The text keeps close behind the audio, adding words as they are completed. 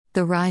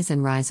The Rise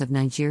and Rise of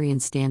Nigerian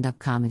Stand-Up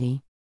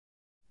Comedy.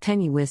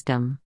 Penny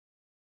Wisdom.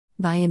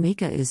 By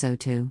Emeka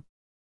Izotu.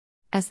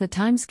 As the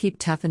times keep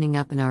toughening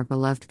up in our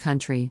beloved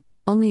country,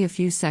 only a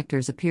few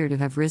sectors appear to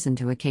have risen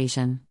to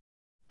occasion.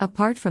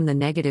 Apart from the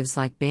negatives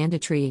like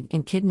banditry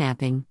and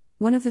kidnapping,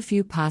 one of the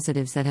few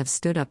positives that have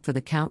stood up for the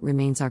count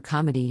remains our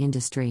comedy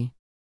industry.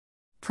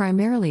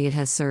 Primarily it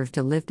has served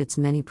to lift its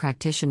many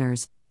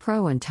practitioners,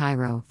 pro and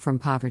tyro, from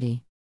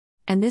poverty.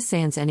 And this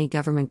sans any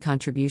government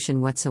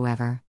contribution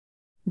whatsoever.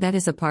 That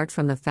is apart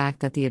from the fact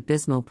that the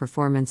abysmal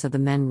performance of the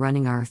men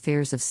running our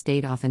affairs of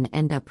state often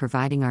end up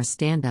providing our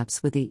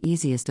stand-ups with the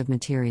easiest of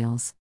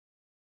materials.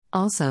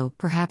 Also,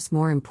 perhaps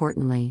more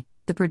importantly,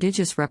 the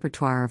prodigious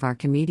repertoire of our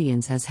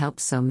comedians has helped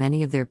so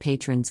many of their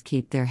patrons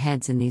keep their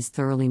heads in these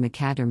thoroughly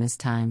macadamous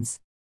times.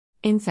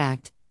 In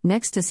fact,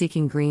 next to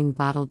seeking green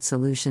bottled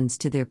solutions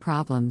to their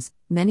problems,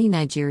 many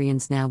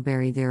Nigerians now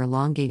bury their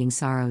elongating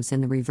sorrows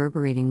in the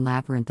reverberating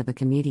labyrinth of a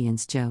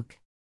comedian's joke.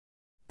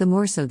 The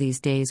more so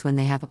these days when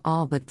they have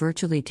all but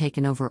virtually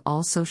taken over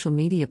all social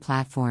media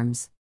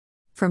platforms.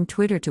 From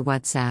Twitter to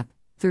WhatsApp,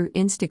 through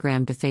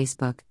Instagram to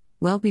Facebook,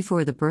 well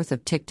before the birth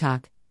of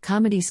TikTok,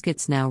 comedy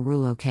skits now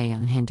rule okay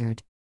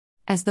unhindered.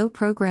 As though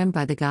programmed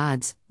by the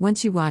gods,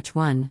 once you watch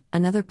one,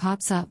 another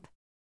pops up.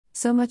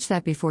 So much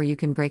that before you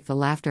can break the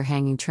laughter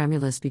hanging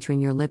tremulous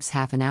between your lips,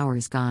 half an hour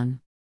is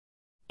gone.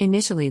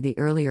 Initially, the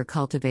earlier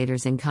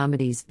cultivators in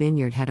comedy's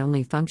vineyard had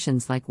only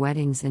functions like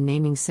weddings and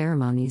naming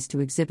ceremonies to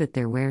exhibit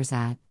their wares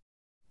at.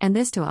 And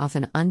this to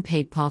often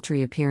unpaid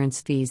paltry appearance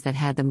fees that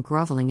had them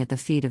groveling at the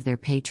feet of their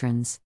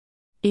patrons.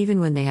 Even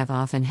when they have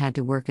often had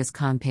to work as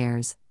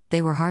compares,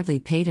 they were hardly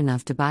paid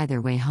enough to buy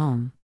their way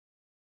home.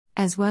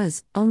 As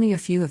was, only a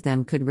few of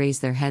them could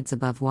raise their heads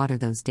above water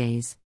those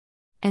days.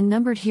 And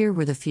numbered here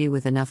were the few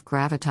with enough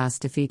gravitas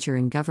to feature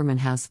in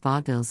government house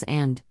vaudevilles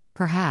and,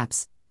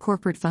 perhaps,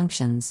 corporate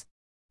functions.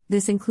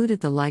 This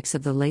included the likes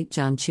of the late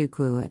John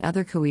Chukwu and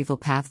other coeval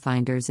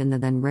pathfinders in the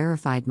then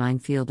rarefied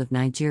minefield of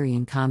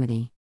Nigerian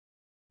comedy.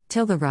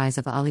 Till the rise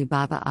of Ali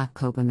Baba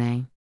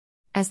Akobame.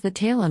 As the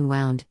tale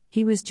unwound,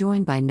 he was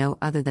joined by no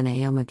other than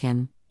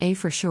Ayomakin, A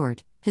for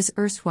short, his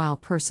erstwhile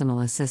personal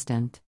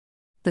assistant.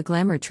 The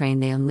glamour train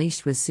they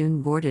unleashed was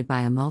soon boarded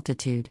by a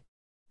multitude.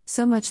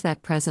 So much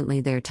that presently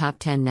their top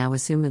 10 now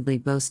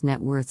assumedly boast net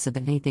worths of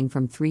anything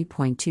from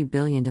 3.2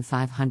 billion to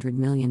 500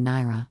 million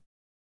naira.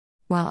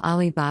 While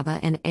Ali Baba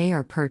and A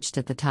are perched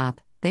at the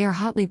top, they are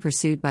hotly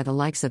pursued by the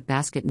likes of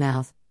Basket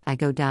Mouth,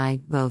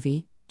 Igodai,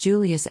 Bovi,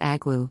 Julius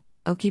Agwu,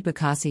 Oki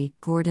Bakassi,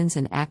 Gordons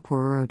and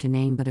Akpororo to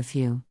name but a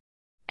few.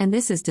 And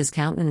this is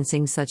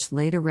discountenancing such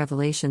later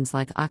revelations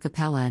like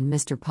Acapella and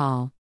Mr.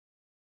 Paul.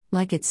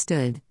 Like it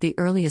stood, the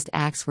earliest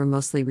acts were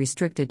mostly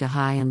restricted to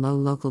high and low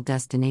local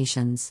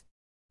destinations.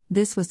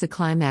 This was the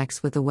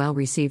climax with a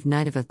well-received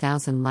Night of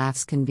 1,000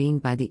 Laughs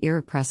convened by the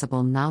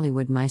irrepressible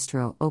Nollywood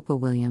maestro Opa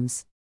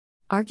Williams.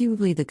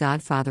 Arguably the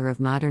godfather of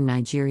modern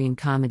Nigerian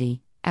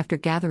comedy, after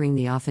gathering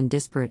the often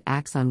disparate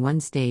acts on one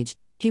stage,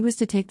 he was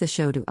to take the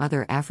show to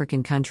other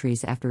African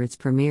countries after its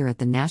premiere at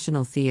the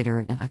National Theatre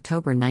in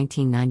October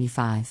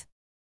 1995.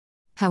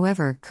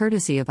 However,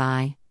 courtesy of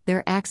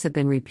their acts have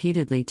been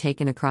repeatedly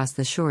taken across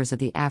the shores of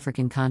the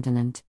African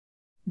continent.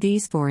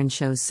 These foreign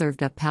shows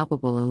served up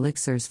palpable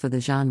elixirs for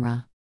the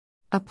genre.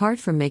 Apart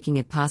from making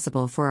it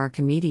possible for our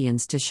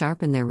comedians to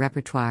sharpen their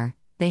repertoire,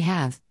 they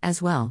have,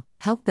 as well,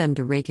 helped them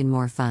to rake in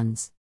more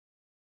funds.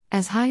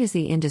 As high as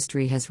the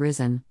industry has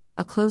risen,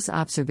 a close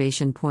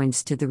observation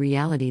points to the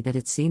reality that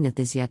its zenith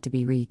is yet to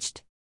be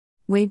reached.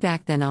 Way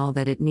back then, all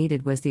that it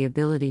needed was the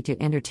ability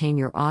to entertain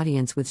your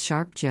audience with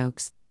sharp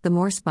jokes, the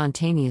more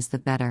spontaneous the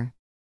better.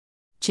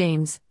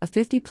 James, a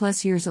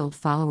 50-plus years old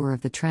follower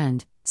of the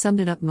trend,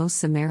 summed it up most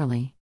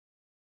summarily.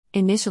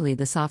 Initially,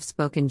 the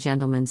soft-spoken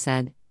gentleman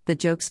said, the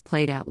jokes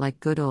played out like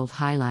good old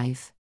high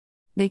life.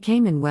 They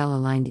came in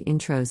well-aligned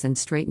intros and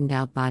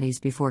straightened-out bodies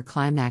before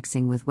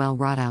climaxing with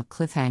well-wrought-out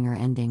cliffhanger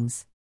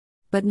endings.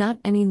 But not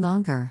any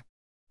longer.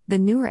 The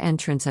newer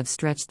entrants have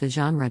stretched the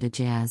genre to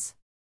jazz.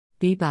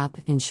 Bebop,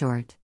 in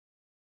short.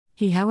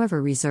 He,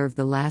 however, reserved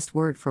the last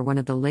word for one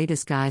of the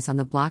latest guys on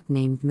the block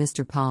named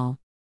Mr. Paul.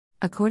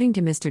 According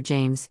to Mr.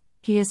 James,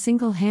 he has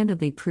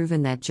single-handedly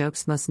proven that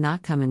jokes must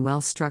not come in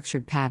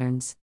well-structured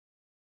patterns.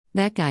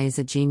 That guy is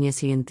a genius,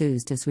 he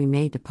enthused as we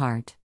made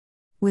depart.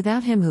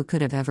 Without him, who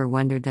could have ever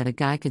wondered that a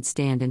guy could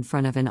stand in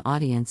front of an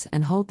audience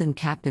and hold them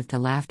captive to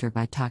laughter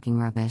by talking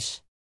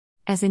rubbish?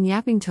 As in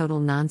yapping total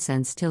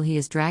nonsense till he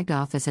is dragged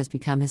off as has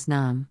become his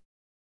nom.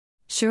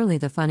 Surely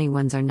the funny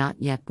ones are not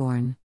yet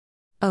born.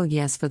 Oh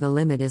yes, for the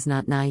limit is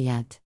not nigh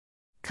yet.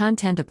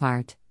 Content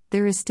apart,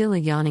 there is still a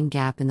yawning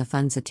gap in the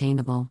funds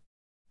attainable.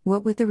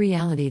 What with the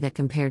reality that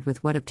compared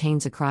with what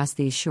obtains across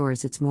these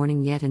shores it's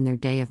morning yet in their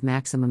day of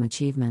maximum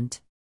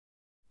achievement.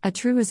 A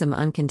truism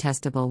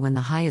uncontestable when the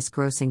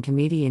highest-grossing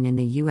comedian in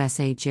the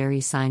USA, Jerry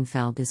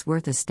Seinfeld, is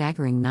worth a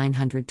staggering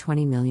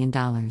 $920 million.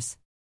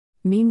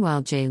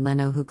 Meanwhile, Jay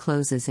Leno, who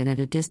closes in at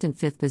a distant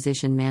fifth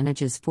position,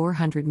 manages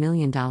 $400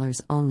 million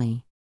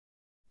only.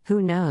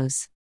 Who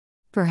knows?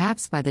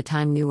 Perhaps by the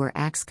time newer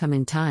acts come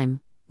in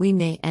time, we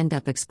may end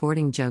up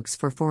exporting jokes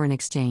for foreign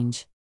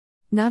exchange.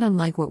 Not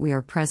unlike what we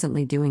are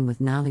presently doing with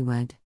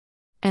Nollywood.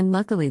 And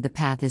luckily the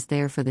path is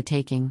there for the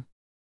taking.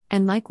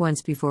 And like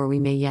once before, we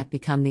may yet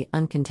become the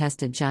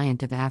uncontested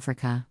giant of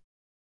Africa.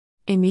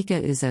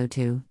 Emeka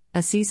Uzotu,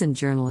 a seasoned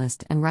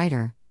journalist and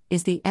writer,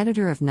 is the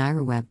editor of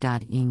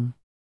NairoWeb.ing.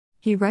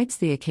 He writes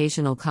the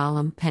occasional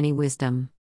column Penny Wisdom.